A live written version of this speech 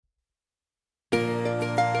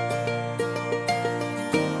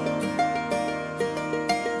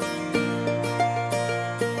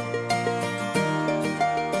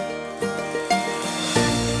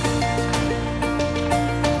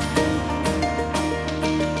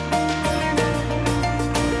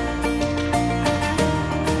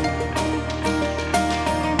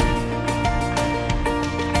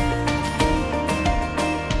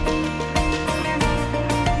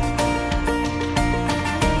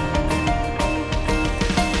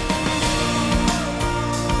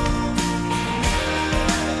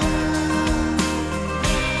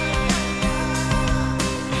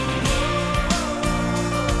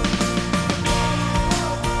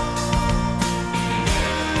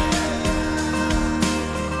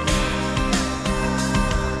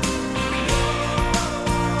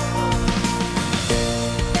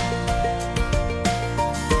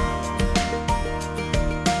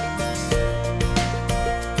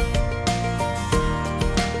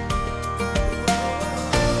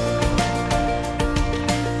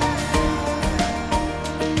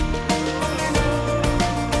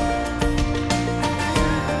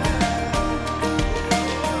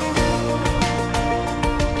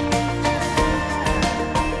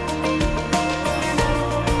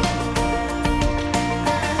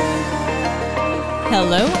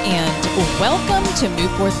Hello and welcome to Move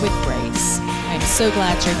Forth with Grace. I'm so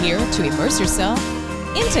glad you're here to immerse yourself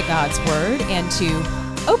into God's Word and to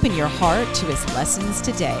open your heart to His lessons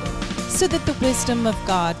today so that the wisdom of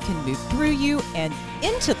God can move through you and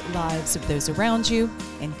into the lives of those around you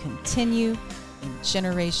and continue in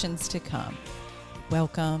generations to come.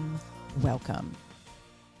 Welcome, welcome.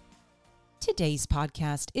 Today's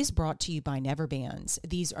podcast is brought to you by Never Bands.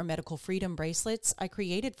 These are medical freedom bracelets I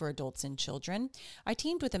created for adults and children. I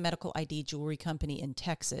teamed with a medical ID jewelry company in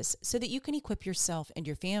Texas so that you can equip yourself and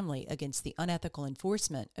your family against the unethical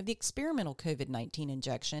enforcement of the experimental COVID-19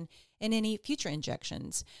 injection and any future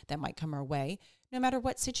injections that might come our way, no matter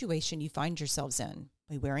what situation you find yourselves in.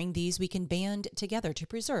 By wearing these, we can band together to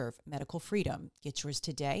preserve medical freedom. Get yours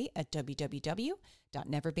today at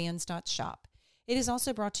www.neverbands.shop. It is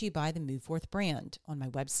also brought to you by the Move Forth brand. On my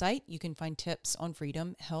website, you can find tips on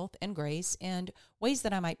freedom, health, and grace, and ways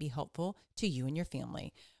that I might be helpful to you and your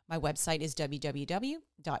family. My website is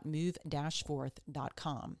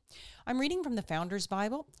www.move-forth.com. I'm reading from the Founders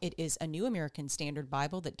Bible. It is a New American Standard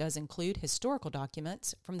Bible that does include historical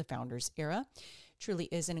documents from the Founders era. Truly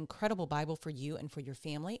is an incredible Bible for you and for your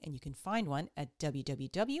family, and you can find one at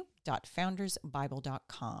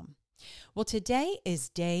www.foundersbible.com. Well, today is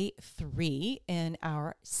day 3 in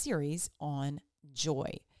our series on joy,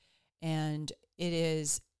 and it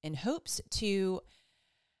is in hopes to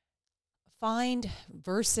find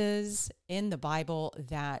verses in the Bible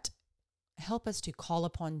that help us to call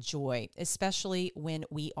upon joy, especially when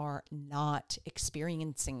we are not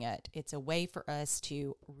experiencing it. It's a way for us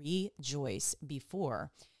to rejoice before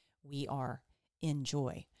we are in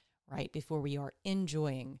joy, right? Before we are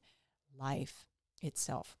enjoying life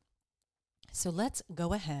itself. So let's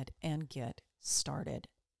go ahead and get started.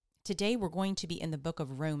 Today we're going to be in the book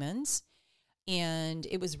of Romans, and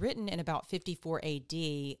it was written in about 54 AD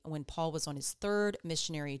when Paul was on his third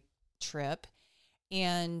missionary trip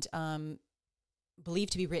and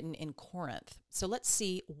believed to be written in Corinth. So let's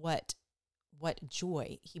see what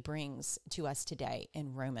joy he brings to us today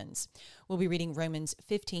in Romans. We'll be reading Romans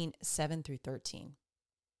 15, 7 through 13.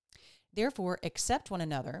 Therefore, accept one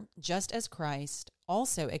another, just as Christ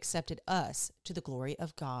also accepted us to the glory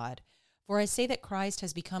of God. For I say that Christ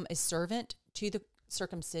has become a servant to the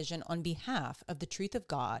circumcision on behalf of the truth of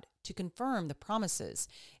God, to confirm the promises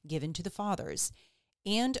given to the fathers,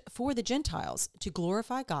 and for the Gentiles, to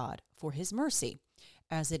glorify God for his mercy,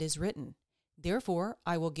 as it is written, Therefore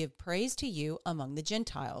I will give praise to you among the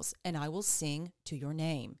Gentiles, and I will sing to your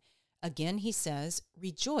name. Again, he says,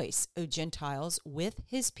 Rejoice, O Gentiles, with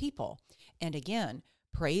his people. And again,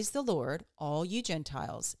 praise the Lord, all you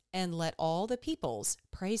Gentiles, and let all the peoples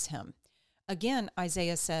praise him. Again,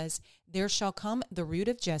 Isaiah says, There shall come the root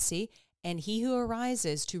of Jesse, and he who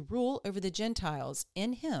arises to rule over the Gentiles,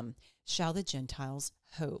 in him shall the Gentiles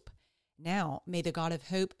hope. Now may the God of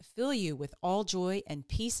hope fill you with all joy and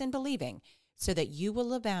peace in believing, so that you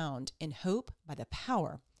will abound in hope by the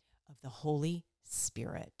power of the Holy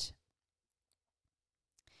Spirit.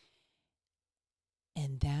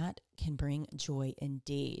 And that can bring joy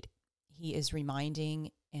indeed. He is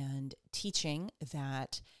reminding and teaching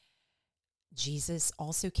that Jesus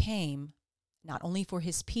also came not only for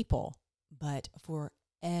his people, but for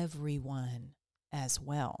everyone as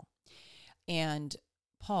well. And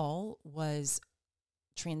Paul was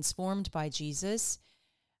transformed by Jesus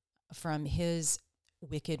from his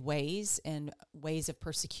wicked ways and ways of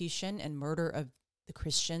persecution and murder of the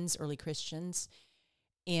Christians, early Christians,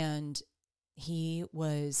 and he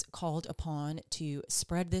was called upon to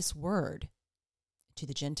spread this word to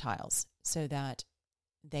the Gentiles so that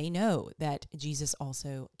they know that Jesus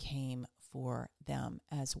also came for them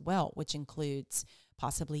as well, which includes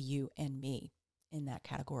possibly you and me in that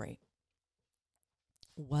category.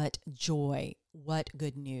 What joy, what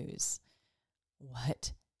good news,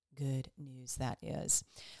 what good news that is.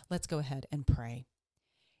 Let's go ahead and pray.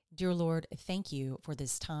 Dear Lord, thank you for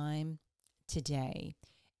this time today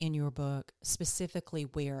in your book, specifically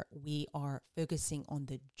where we are focusing on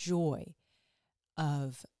the joy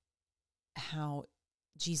of how,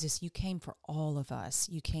 Jesus, you came for all of us.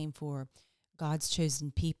 You came for God's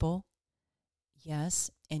chosen people, yes,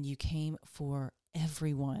 and you came for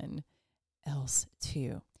everyone else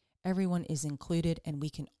too. Everyone is included, and we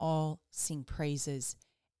can all sing praises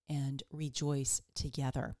and rejoice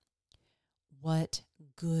together. What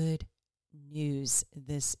good news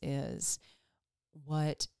this is.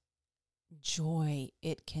 What joy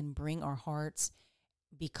it can bring our hearts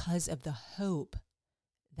because of the hope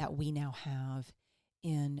that we now have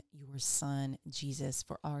in your Son, Jesus,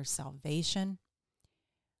 for our salvation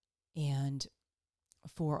and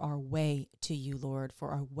for our way to you, Lord, for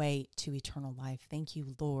our way to eternal life. Thank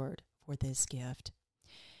you, Lord, for this gift.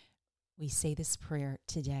 We say this prayer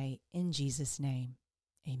today in Jesus' name.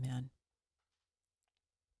 Amen.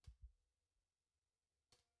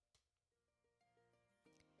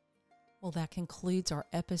 Well, that concludes our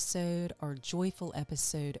episode, our joyful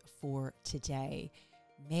episode for today.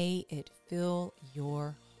 May it fill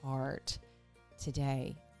your heart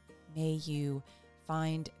today. May you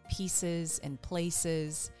find pieces and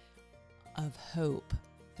places of hope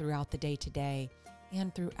throughout the day today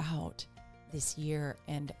and throughout this year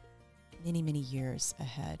and many, many years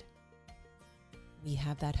ahead. We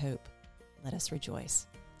have that hope. Let us rejoice.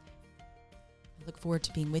 I look forward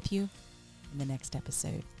to being with you in the next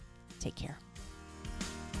episode. Take care.